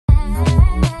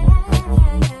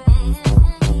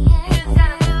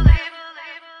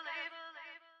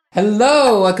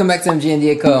Hello, welcome back to MG and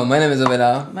Diego. My name is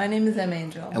Obeda. My name is M.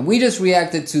 Angel. And we just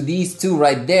reacted to these two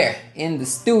right there in the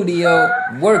studio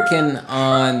working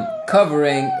on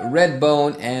covering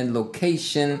Redbone and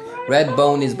Location.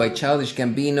 Redbone is by Childish,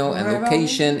 Gambino and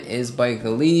Location is by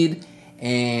Khalid,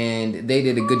 and they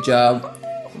did a good job.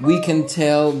 We can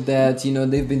tell that, you know,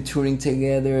 they've been touring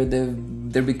together,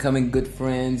 they're becoming good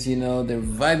friends, you know, they're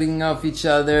vibing off each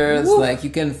other. It's like you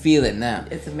can feel it now.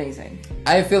 It's amazing.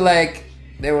 I feel like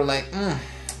they were like,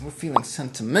 we're feeling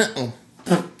sentimental.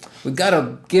 We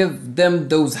gotta give them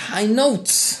those high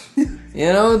notes,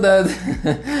 you know,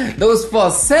 those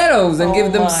falsettos, and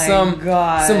give them some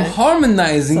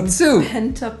harmonizing too.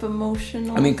 Pent up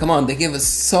emotional. I mean, come on, they gave us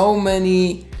so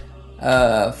many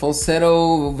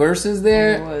falsetto verses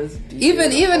there.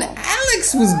 Even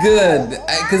Alex was good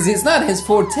because it's not his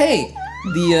forte.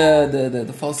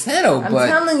 The falsetto, I'm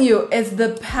telling you, it's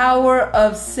the power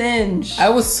of Singe. I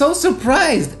was so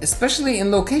surprised, especially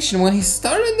in Location, when he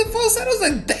started the falsetto. I was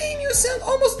like, damn, you sound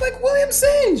almost like William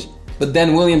Singe. But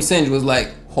then William Singe was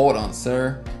like, hold on,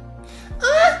 sir.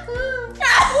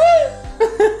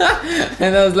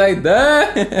 And I was like,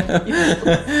 damn.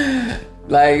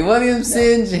 Like, William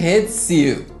Singe hits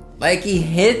you. Like, he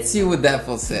hits you with that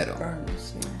falsetto.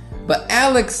 But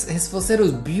Alex, his falsetto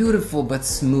is beautiful but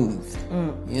smooth,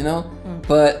 you know?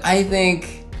 But I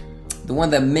think the one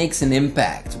that makes an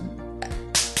impact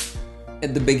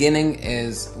at the beginning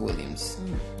is William's,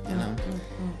 you know?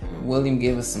 William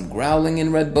gave us some growling in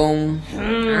Redbone.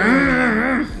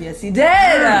 Yes, he did.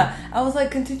 I was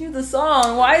like, continue the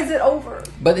song. Why is it over?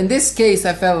 But in this case,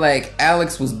 I felt like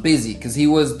Alex was busy because he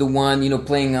was the one, you know,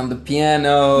 playing on the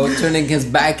piano, turning his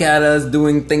back at us,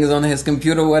 doing things on his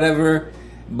computer, whatever.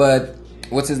 But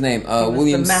what's his name?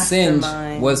 William Singe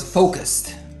was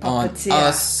focused on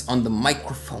us, on the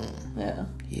microphone. Yeah.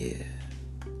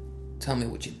 Tell me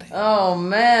what you think. Oh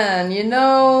man, you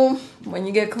know, when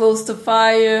you get close to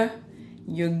fire,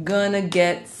 you're gonna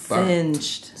get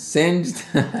singed. Singed?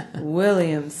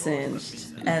 William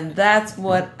Singed. And that's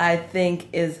what I think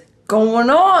is going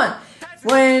on.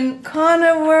 When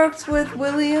Connor works with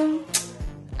William,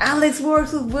 Alex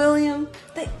works with William,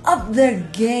 they up their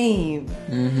game.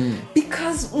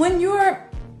 Because when you're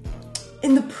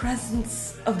in the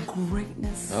presence of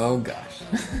greatness, oh gosh,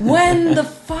 when the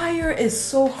fire is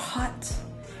so hot,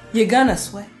 you're gonna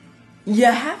sweat. You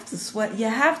have to sweat. You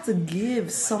have to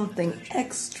give something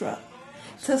extra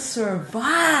to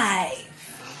survive,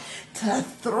 to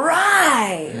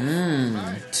thrive,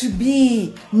 to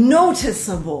be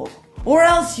noticeable, or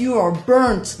else you are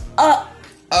burnt up.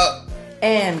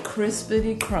 And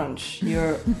crispity crunch,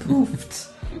 you're poofed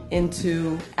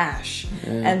into ash.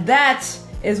 And that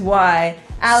is why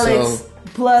Alex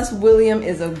plus William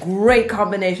is a great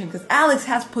combination, because Alex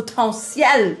has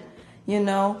potentiel, you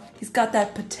know? He's got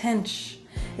that potential.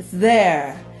 It's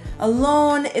there.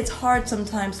 Alone, it's hard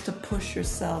sometimes to push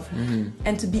yourself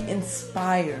and to be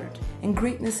inspired. And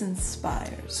greatness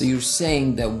inspires. So you're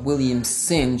saying that William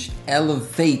Singe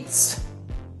elevates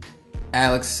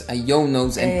Alex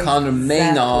Aiono's and Connor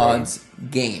Maynard's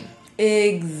game.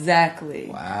 Exactly.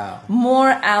 Wow. More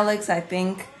Alex, I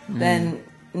think, than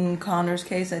in Connor's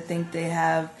case. I think they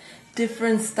have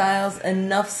different styles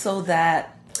enough so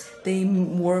that they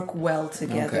work well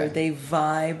together. They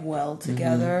vibe well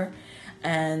together.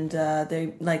 And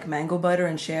they like mango butter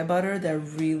and shea butter. They're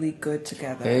really good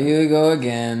together. There you go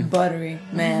again. Buttery,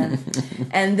 man.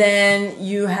 And then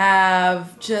you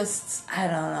have just, I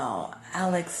don't know,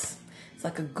 Alex. It's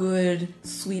like a good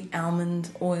sweet almond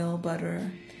oil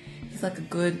butter. He's like a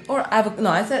good, or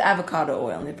I said avocado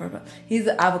oil. He's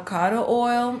avocado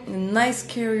oil, nice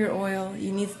carrier oil. He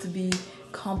needs to be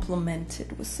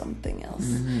complemented with something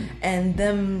else. And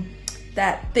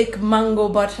that thick mango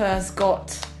butter has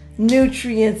got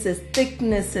nutrients, its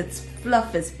thickness, its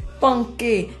fluff, it's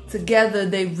funky. Together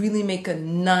they really make a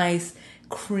nice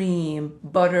cream,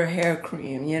 butter hair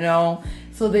cream, you know?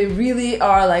 So they really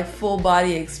are like full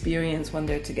body experience when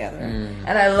they're together.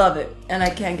 And I love it. And I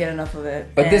can't get enough of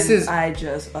it. But and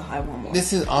I want more.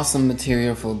 This is awesome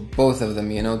material for both of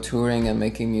them, you know, touring and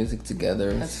making music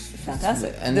together. That's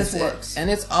fantastic. And this works. And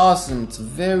it's awesome. It's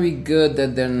very good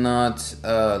that they're not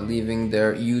leaving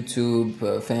their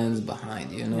YouTube fans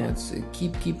behind, you know? It's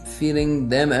keep feeding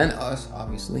them and us,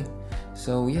 obviously.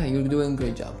 So yeah, you're doing a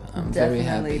great job. I'm very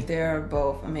happy. They're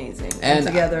both amazing. And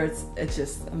together it's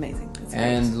just amazing. It's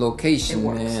and great. Location,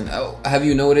 and have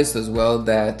you noticed as well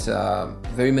that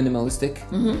very minimalistic,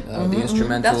 the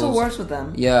instrumentals. That's what works with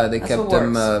them. Yeah, they kept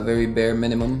them very bare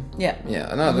minimum. Yeah.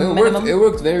 No, it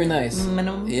worked very nice.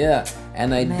 Minimum. Yeah,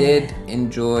 and I did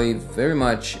enjoy very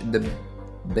much the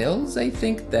bells, I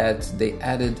think, that they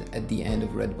added at the end of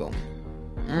Redbone.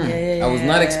 Yeah, I was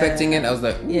not expecting it. I was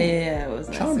like, ooh, yeah, it was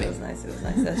nice. charming. It was nice.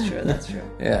 That's true. That's true.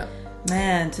 Yeah.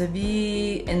 Man, to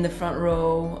be in the front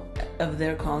row of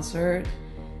their concert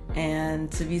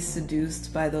and to be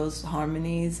seduced by those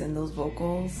harmonies and those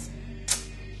vocals,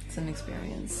 it's an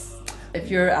experience. If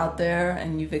you're out there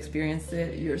and you've experienced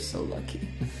it, you're so lucky.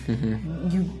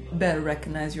 You better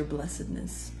recognize your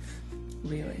blessedness.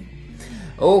 Really.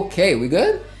 Okay, we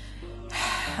good?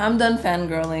 I'm done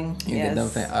fangirling. You're done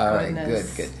all right,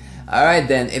 good. All right,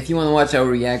 then. If you want to watch our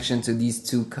reaction to these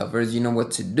two covers, you know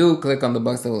what to do. Click on the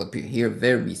box that will appear here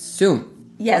very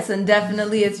soon. Yes, and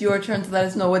definitely it's your turn to let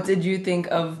us know what did you think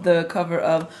of the cover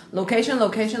of Location,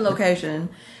 Location, Location,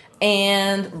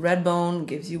 and Redbone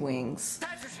Gives You Wings.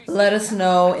 Let us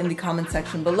know in the comment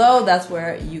section below. That's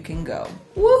where you can go.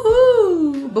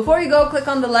 Woohoo! Before you go, click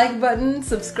on the like button.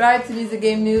 Subscribe to Music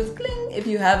Game News. Cling! If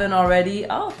you haven't already.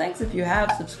 Oh, thanks if you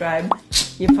have subscribed.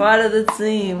 You're part of the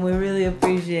team. We really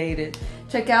appreciate it.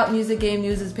 Check out Music Game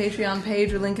News' Patreon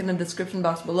page. Link in the description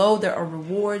box below. There are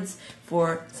rewards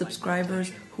for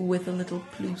subscribers who with a little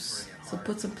plus. So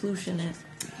put some plus in it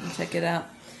and check it out.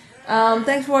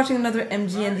 Thanks for watching another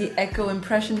MG and the Echo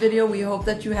impression video. We hope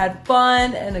that you had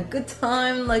fun and a good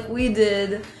time like we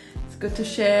did. It's good to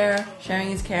share.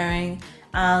 Sharing is caring.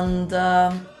 And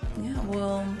yeah,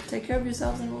 we'll take care of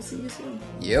yourselves and we'll see you soon.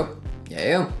 Yep.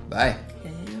 Yeah. Bye.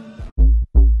 Yeah.